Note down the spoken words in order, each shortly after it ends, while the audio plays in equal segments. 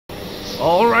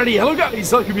Alrighty, hello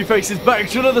guys, welcome your faces back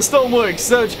to another Stormworks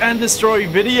Search and Destroy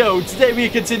video. Today we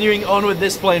are continuing on with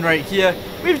this plane right here.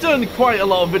 We've done quite a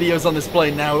lot of videos on this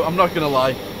plane now, I'm not gonna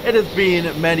lie. It has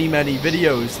been many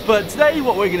videos, but today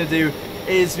what we're gonna do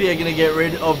is we are gonna get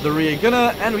rid of the rear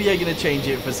gunner and we are gonna change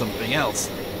it for something else.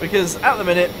 Because at the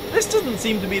minute, this doesn't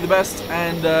seem to be the best,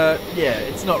 and yeah,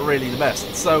 it's not really the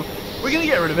best. So we're gonna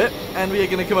get rid of it, and we are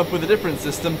gonna come up with a different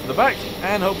system for the back,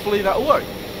 and hopefully that'll work.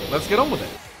 Let's get on with it.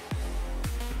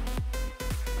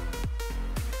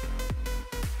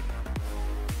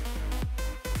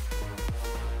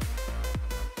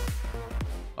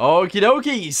 Okie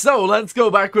dokie, so let's go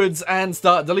backwards and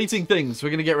start deleting things. We're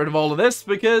going to get rid of all of this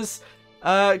because,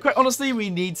 quite honestly,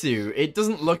 we need to. It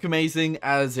doesn't look amazing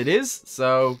as it is,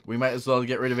 so we might as well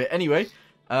get rid of it anyway,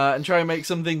 and try and make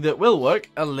something that will work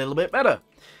a little bit better.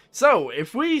 So,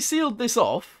 if we sealed this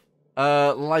off,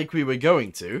 like we were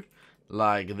going to,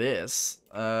 like this,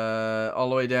 all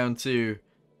the way down to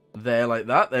there like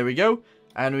that, there we go,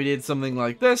 and we did something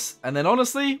like this, and then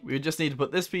honestly, we just need to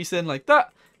put this piece in like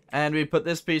that, and we put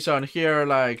this piece on here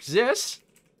like this,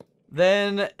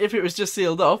 then if it was just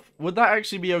sealed off, would that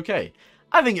actually be okay?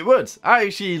 I think it would. I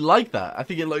actually like that. I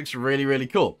think it looks really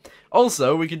cool.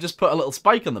 Also, we could just put a little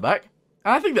spike on the back,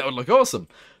 and I think that would look awesome.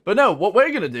 But no, what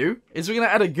we're going to do is we're going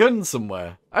to add a gun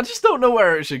somewhere. I just don't know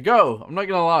where it should go. I'm not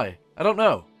going to lie. I don't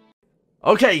know.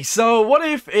 Okay, so what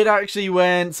if it actually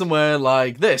went somewhere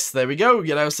like this? There we go. We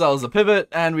get ourselves a pivot,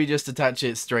 and we just attach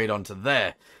it straight onto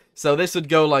there. So this would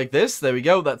go like this, there we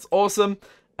go, that's awesome,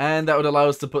 and that would allow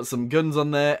us to put some guns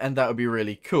on there, and that would be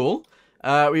really cool.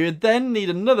 We would then need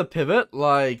another pivot,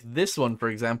 like this one for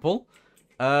example,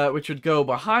 which would go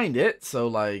behind it, so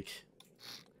like,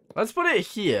 let's put it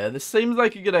here, this seems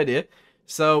like a good idea.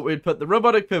 So we'd put the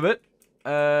robotic pivot,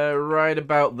 right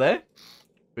about there.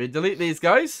 We'd delete these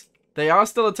guys, they are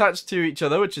still attached to each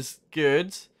other, which is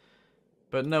good,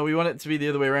 but no, we want it to be the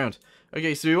other way around.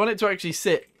 Okay, so we want it to actually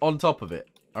sit on top of it.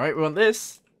 Alright, we want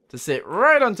this to sit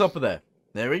right on top of there.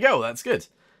 There we go, that's good.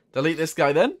 Delete this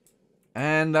guy then.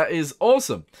 And that is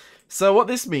awesome. So what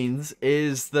this means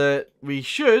is that we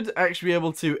should actually be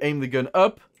able to aim the gun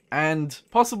up and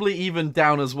possibly even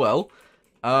down as well.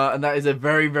 And that is a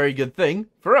very good thing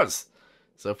for us.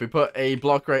 So if we put a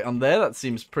block right on there, that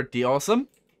seems pretty awesome.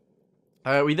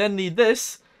 We then need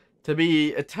this to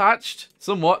be attached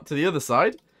somewhat to the other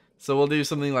side. So we'll do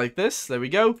something like this. There we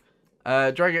go.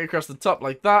 Drag it across the top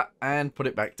like that, and put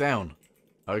it back down.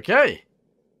 Okay.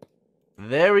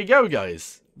 There we go,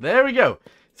 guys. There we go.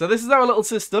 So this is our little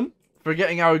system for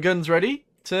getting our guns ready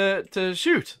to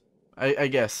shoot, I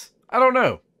guess. I don't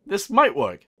know. This might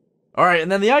work. Alright,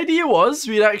 and then the idea was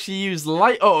we'd actually use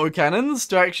light autocannons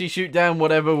to actually shoot down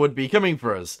whatever would be coming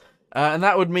for us. And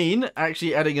that would mean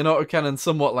actually adding an autocannon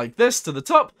somewhat like this to the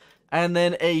top, and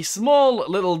then a small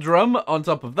little drum on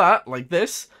top of that, like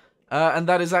this. And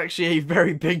that is actually a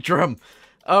very big drum.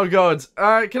 Oh god.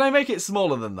 Can I make it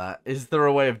smaller than that? Is there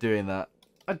a way of doing that?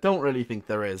 I don't really think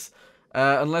there is.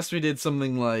 Unless we did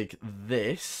something like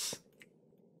this.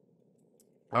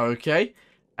 Okay.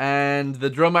 And the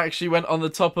drum actually went on the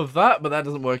top of that, but that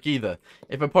doesn't work either.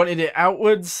 If I pointed it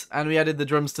outwards and we added the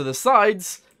drums to the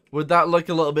sides, would that look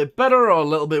a little bit better or a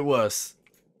little bit worse?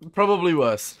 Probably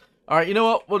worse. Alright, you know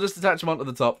what? We'll just attach them onto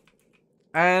the top.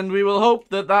 And we will hope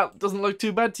that that doesn't look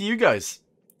too bad to you guys.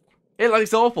 It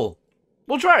looks awful.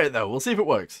 We'll try it though, we'll see if it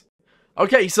works.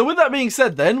 Okay, so with that being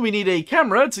said then, we need a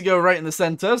camera to go right in the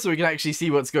center so we can actually see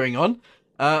what's going on.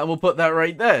 And we'll put that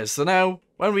right there. So now,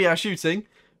 when we are shooting,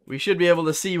 we should be able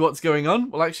to see what's going on.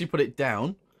 We'll actually put it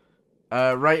down,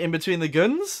 right in between the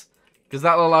guns, because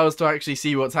that'll allow us to actually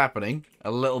see what's happening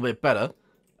a little bit better.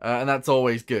 And that's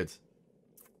always good.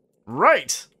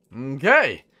 Right,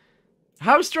 okay.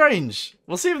 How strange.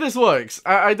 We'll see if this works.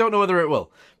 I don't know whether it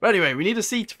will. But anyway, we need a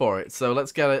seat for it. So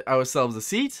let's get ourselves a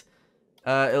seat.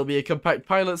 It'll be a compact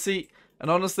pilot seat.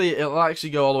 And honestly, it'll actually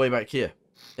go all the way back here.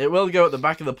 It will go at the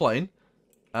back of the plane.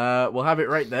 We'll have it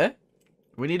right there.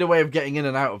 We need a way of getting in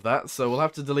and out of that. So we'll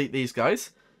have to delete these guys.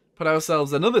 Put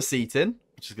ourselves another seat in,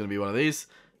 which is going to be one of these.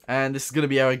 And this is going to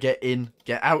be our get in,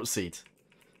 get out seat.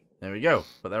 There we go.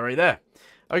 Put that right there.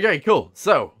 Okay, cool.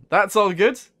 So, that's all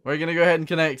good. We're going to go ahead and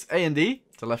connect A and D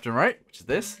to left and right, which is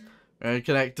this. We're going to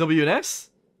connect W and S.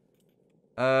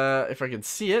 If I can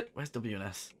see it. Where's W and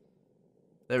S?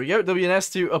 There we go. W and S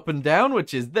to up and down,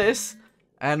 which is this.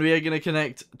 And we are going to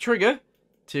connect trigger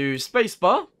to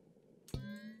spacebar.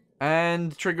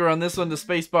 And trigger on this one to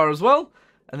spacebar as well.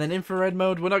 And then infrared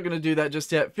mode, we're not going to do that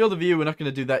just yet. Field of view, we're not going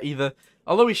to do that either.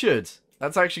 Although we should.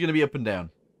 That's actually going to be up and down.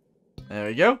 There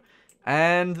we go.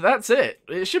 And that's it.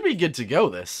 It should be good to go,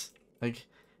 this. Like,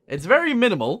 It's very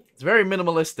minimal. It's very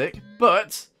minimalistic,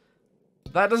 but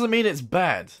that doesn't mean it's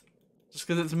bad. Just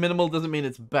because it's minimal doesn't mean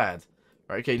it's bad.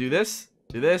 Right, okay, do this,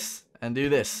 and do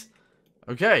this.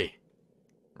 Okay.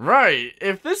 Right,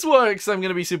 if this works, I'm going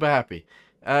to be super happy.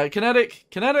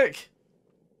 Kinetic.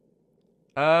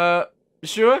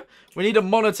 Sure. We need a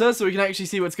monitor so we can actually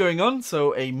see what's going on.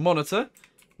 So a monitor.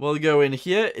 We'll go in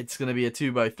here. It's going to be a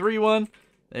 2x3 one.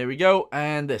 There we go.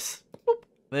 And this. Boop.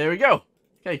 There we go.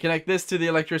 Okay, connect this to the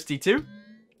electricity too.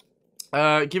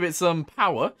 Give it some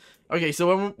power. Okay,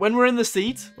 so when we're in the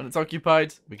seat, when it's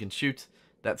occupied, we can shoot.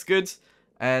 That's good.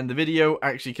 And the video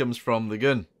actually comes from the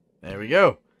gun. There we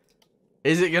go.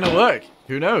 Is it going to work?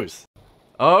 Who knows?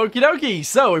 Okie dokie.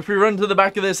 So if we run to the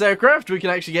back of this aircraft, we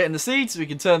can actually get in the seats. We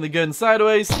can turn the gun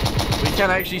sideways. We can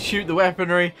actually shoot the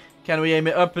weaponry. Can we aim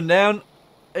it up and down?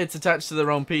 It's attached to the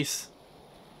wrong piece.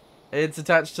 It's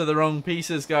attached to the wrong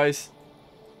pieces, guys.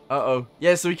 Uh-oh.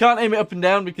 Yeah, so we can't aim it up and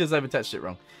down because I've attached it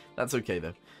wrong. That's okay,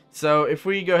 though. So if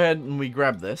we go ahead and we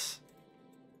grab this,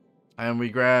 and we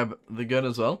grab the gun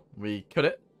as well, we cut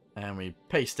it, and we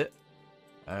paste it.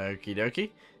 Okie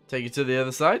dokie. Take it to the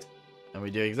other side, and we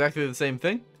do exactly the same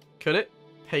thing. Cut it,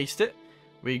 paste it.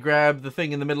 We grab the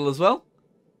thing in the middle as well.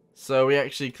 So we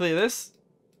actually clear this.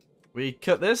 We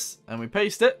cut this, and we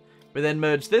paste it. We then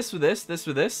merge this with this, this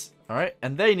with this. Alright,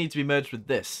 and they need to be merged with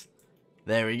this.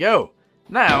 There we go.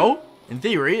 Now, in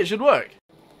theory, it should work.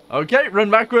 Okay, run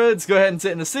backwards, go ahead and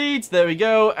sit in the seat. There we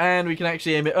go, and we can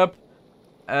actually aim it up.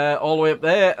 All the way up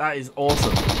there. That is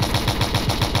awesome.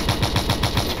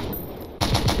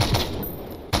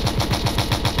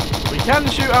 We can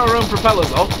shoot our own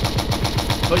propellers off.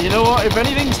 But you know what? If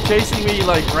anything's chasing me,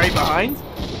 like, right behind,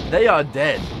 they are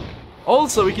dead.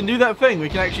 Also, we can do that thing. We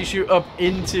can actually shoot up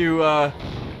into an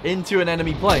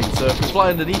enemy plane. So if we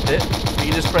fly underneath it, we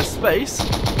can just press space,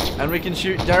 and we can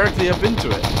shoot directly up into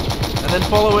it. And then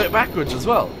follow it backwards as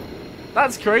well.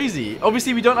 That's crazy.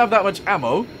 Obviously, we don't have that much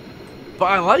ammo, but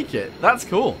I like it. That's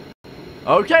cool.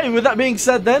 Okay, with that being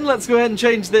said then, let's go ahead and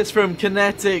change this from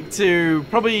kinetic to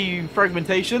probably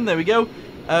fragmentation. There we go.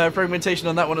 Fragmentation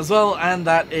on that one as well, and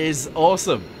that is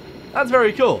awesome. That's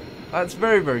very cool. That's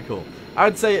very, very cool.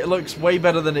 I'd say it looks way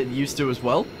better than it used to as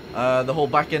well. The whole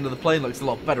back end of the plane looks a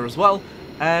lot better as well,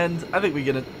 and I think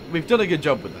we've done a good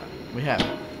job with that. We have.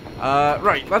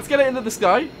 Right, let's get it into the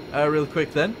sky real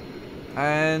quick then,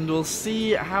 and we'll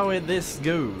see how this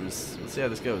goes. We'll see how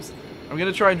this goes. I'm going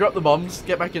to try and drop the bombs,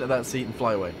 get back into that seat, and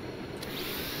fly away.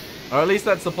 Or at least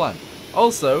that's the plan.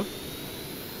 Also,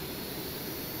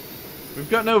 we've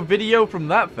got no video from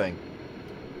that thing.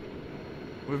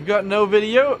 We've got no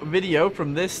video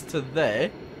from this to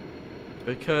there,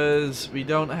 because we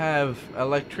don't have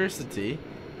electricity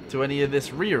to any of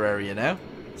this rear area now.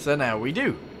 So now we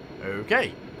do.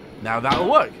 Okay. Now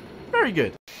that'll work. Very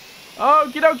good.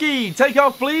 Okie dokie. Take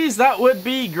off, please. That would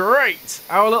be great.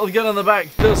 Our little gun on the back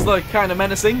does look kind of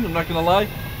menacing, I'm not going to lie.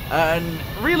 And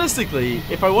realistically,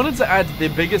 if I wanted to add the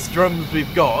biggest drums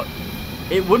we've got,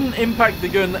 it wouldn't impact the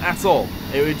gun at all.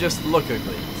 It would just look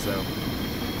ugly. So,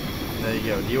 there you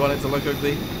go. Do you want it to look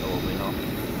ugly? Probably not.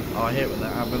 Oh, I hate when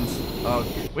that happens. Oh,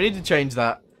 we need to change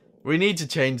that. We need to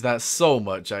change that so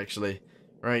much, actually.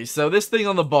 Right, so this thing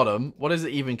on the bottom, what is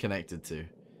it even connected to?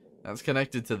 That's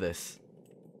connected to this.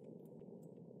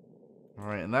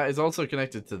 Alright, and that is also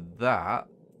connected to that,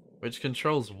 which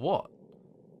controls what?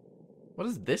 What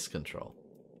does this control?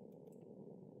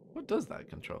 What does that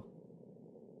control?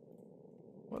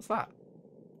 What's that?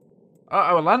 Oh,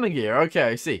 our landing gear. Okay,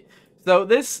 I see. So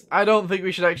this, I don't think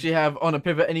we should actually have on a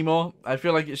pivot anymore. I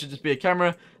feel like it should just be a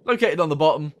camera located on the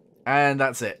bottom, and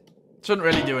that's it. Shouldn't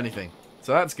really do anything.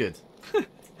 So that's good.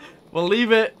 We'll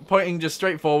leave it pointing just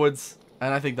straight forwards,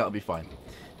 and I think that'll be fine.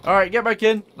 Alright, get back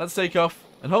in. Let's take off.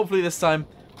 And hopefully this time,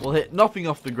 we'll hit nothing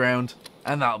off the ground,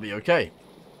 and that'll be okay.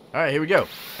 Alright, here we go.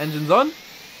 Engines on.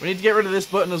 We need to get rid of this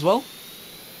button as well.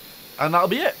 And that'll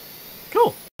be it.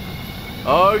 Cool.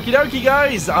 Okie dokie,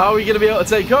 guys. Are we going to be able to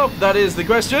take off? That is the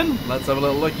question. Let's have a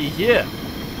little looky here.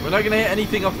 We're not going to hit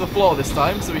anything off the floor this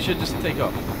time, so we should just take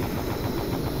off.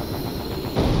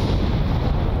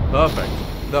 Perfect.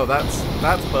 No, that's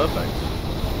perfect.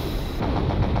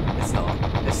 It's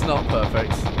not. It's not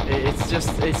perfect.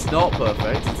 It's not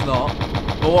perfect. It's not.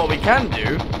 But what we can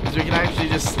do is we can actually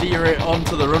just steer it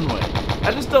onto the runway.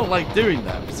 I just don't like doing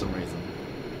that for some reason.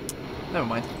 Never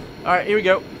mind. Alright, here we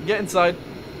go. Get inside.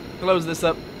 Close this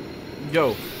up.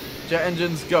 Go. Jet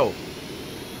engines, go.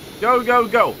 Go, go,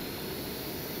 go.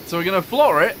 So we're going to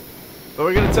floor it, but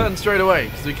we're going to turn straight away,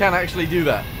 because we can actually do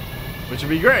that. Which would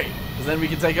be great, because then we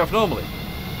can take off normally.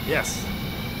 Yes.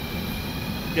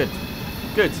 Good.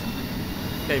 Good.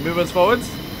 Okay, move us forwards.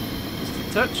 Just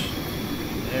a touch.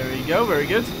 There we go, very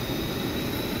good.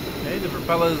 Okay, the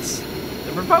propellers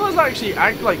actually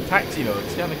act like taxi mode.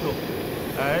 It's kind of cool.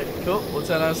 Alright, cool. We'll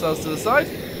turn ourselves to the side.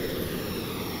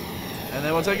 And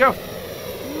then we'll take off.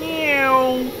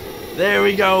 Meow. There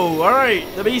we go. Alright,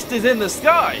 the beast is in the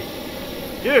sky.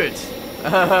 Good.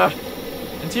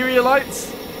 Interior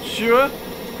lights? Sure.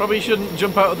 Probably shouldn't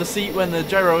jump out of the seat when the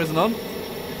gyro isn't on. The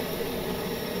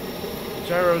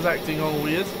gyro's acting all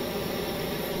weird.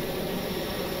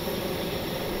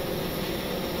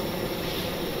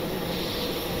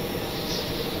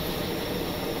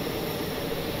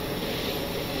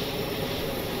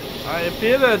 I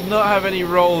appear to not have any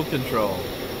roll control.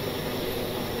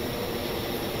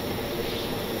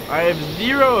 I have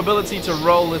zero ability to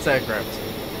roll this aircraft.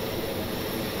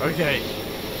 Okay,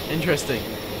 interesting.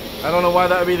 I don't know why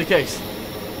that would be the case.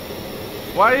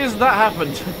 Why has that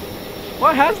happened?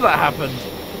 Why has that happened?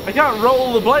 I can't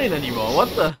roll the plane anymore.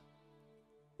 What the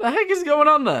heck is going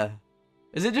on there?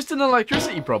 Is it just an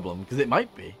electricity problem? Because it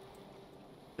might be.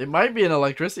 It might be an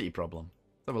electricity problem.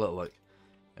 Let's have a little look.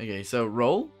 Okay, so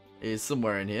roll is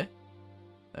somewhere in here.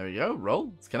 There we go.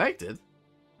 Roll. It's connected.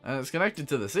 And it's connected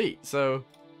to the seat. So,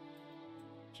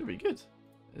 should be good.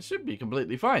 It should be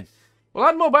completely fine. We'll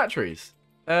add more batteries.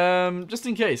 Just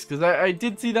in case. Because I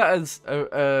did see that as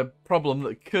a problem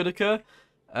that could occur.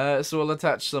 So we'll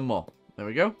attach some more. There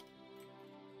we go.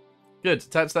 Good.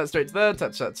 Attach that straight to there.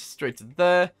 Attach that straight to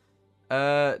there.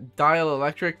 Dial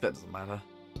electric. That doesn't matter.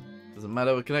 Doesn't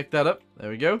matter. We'll connect that up. There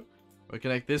we go. We'll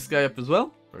connect this guy up as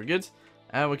well. Very good.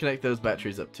 And we'll connect those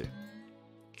batteries up too.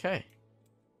 Okay.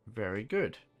 Very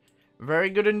good. Very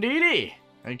good indeedy.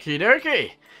 Okie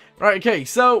dokie. Right, okay,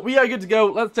 so we are good to go.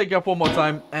 Let's take off one more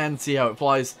time and see how it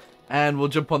flies. And we'll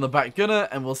jump on the back gunner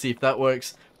and we'll see if that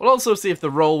works. We'll also see if the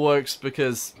roll works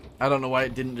because I don't know why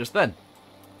it didn't just then.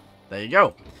 There you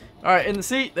go. Alright, in the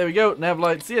seat. There we go. Nav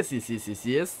lights. Yes, yes, yes, yes,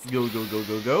 yes. Go, go, go,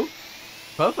 go, go.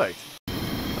 Perfect.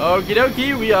 Okie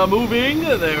dokie, we are moving.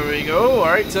 There we go.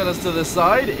 Alright, turn us to the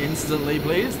side instantly,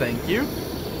 please. Thank you.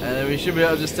 And then we should be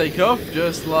able to just take off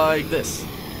just like this.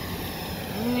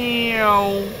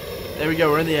 Meow. There we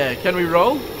go, we're in the air. Can we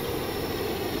roll? We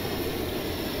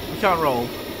can't roll.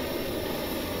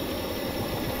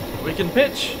 We can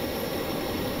pitch,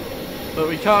 but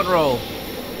we can't roll.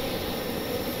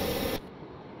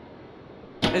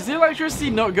 Is the electricity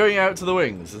not going out to the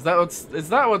wings? Is that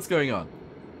what's going on?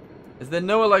 Is there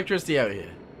no electricity out here?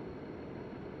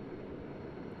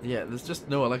 Yeah, there's just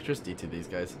no electricity to these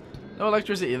guys. No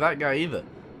electricity to that guy either.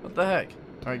 What the heck?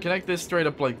 Alright, connect this straight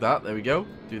up like that. There we go.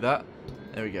 Do that.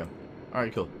 There we go.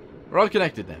 Alright, cool. We're all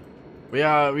connected now. We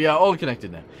are all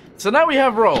connected now. So now we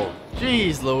have roll.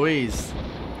 Jeez Louise.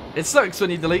 It sucks when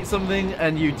you delete something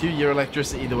and you do your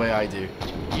electricity the way I do.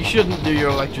 You shouldn't do your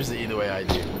electricity the way I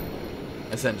do.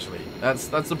 Essentially. That's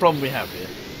the problem we have here.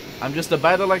 I'm just a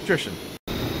bad electrician.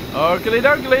 Oakley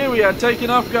dokley, we are taking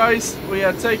off, guys. We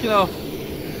are taking off.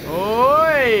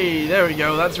 Oi! There we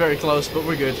go. That's very close, but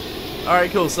we're good.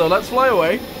 Alright, cool. So let's fly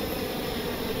away.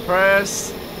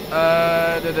 Press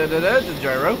the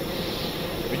gyro.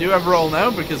 We do have roll now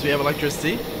because we have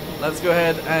electricity. Let's go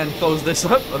ahead and close this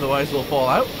up, otherwise we'll fall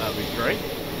out. That'd be great.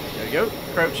 There we go.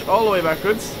 Crouch all the way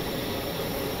backwards.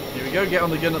 Here we go. Get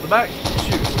on the gun at the back.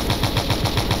 Shoot.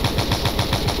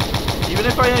 Even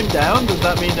if I aim down, does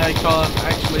that mean I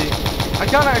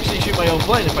can't actually shoot my own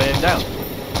plane if I aim down?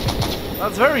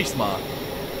 That's very smart.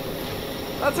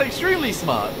 That's extremely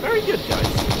smart. Very good, guys.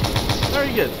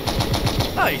 Very good.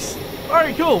 Nice.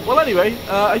 Alright, cool. Well, anyway,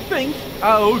 I think...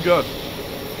 Oh, God.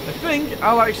 I think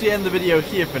I'll actually end the video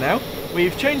here for now.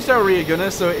 We've changed our rear gunner,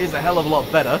 so it is a hell of a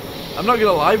lot better. I'm not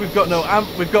gonna lie, we've got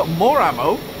more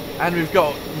ammo, and we've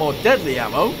got more deadly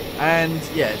ammo, and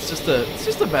yeah, it's just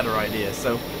a better idea.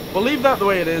 So we'll leave that the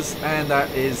way it is, and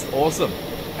that is awesome.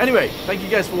 Anyway, thank you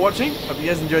guys for watching. Hope you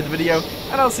guys enjoyed the video,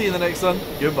 and I'll see you in the next one.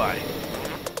 Goodbye.